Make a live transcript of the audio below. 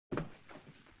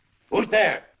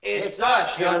there? It's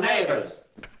us, your neighbors.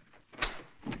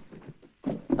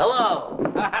 Hello.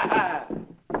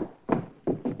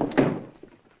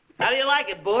 How do you like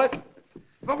it, Bork?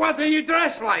 But what do you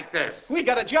dress like this? We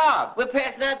got a job. We're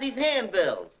passing out these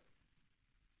handbills.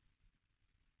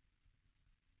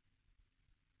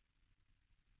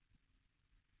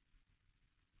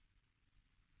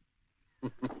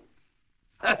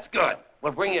 That's good.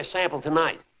 We'll bring you a sample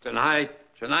tonight. Tonight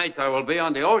I will be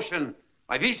on the ocean.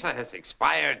 My visa has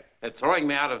expired. They're throwing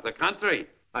me out of the country.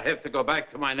 I have to go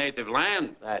back to my native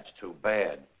land. That's too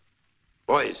bad.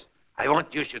 Boys, I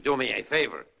want you should do me a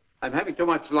favor. I'm having too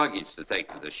much luggage to take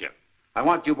to the ship. I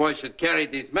want you boys should carry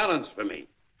these melons for me.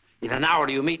 In an hour,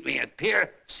 you meet me at Pier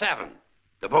 7.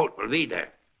 The boat will be there.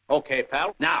 Okay,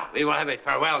 pal. Now, we will have a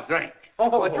farewell drink.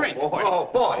 Oh, a drink. Boy. Oh,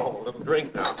 boy. Oh, a little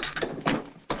drink now.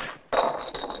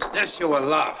 This you will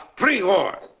love.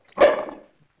 Pre-war.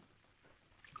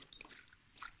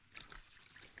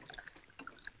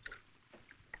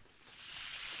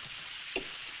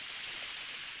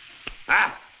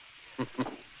 Ah.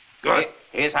 Good.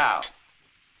 Here's how.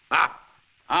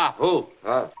 Who?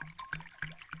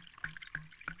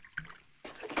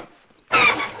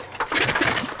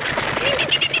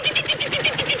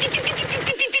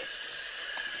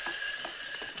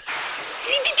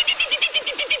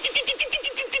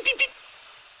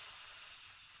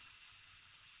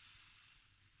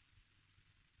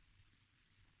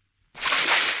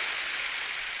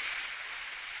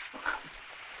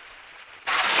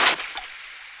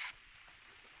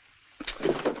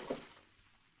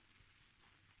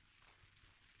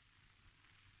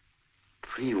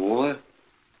 Pre-war.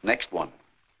 Next one.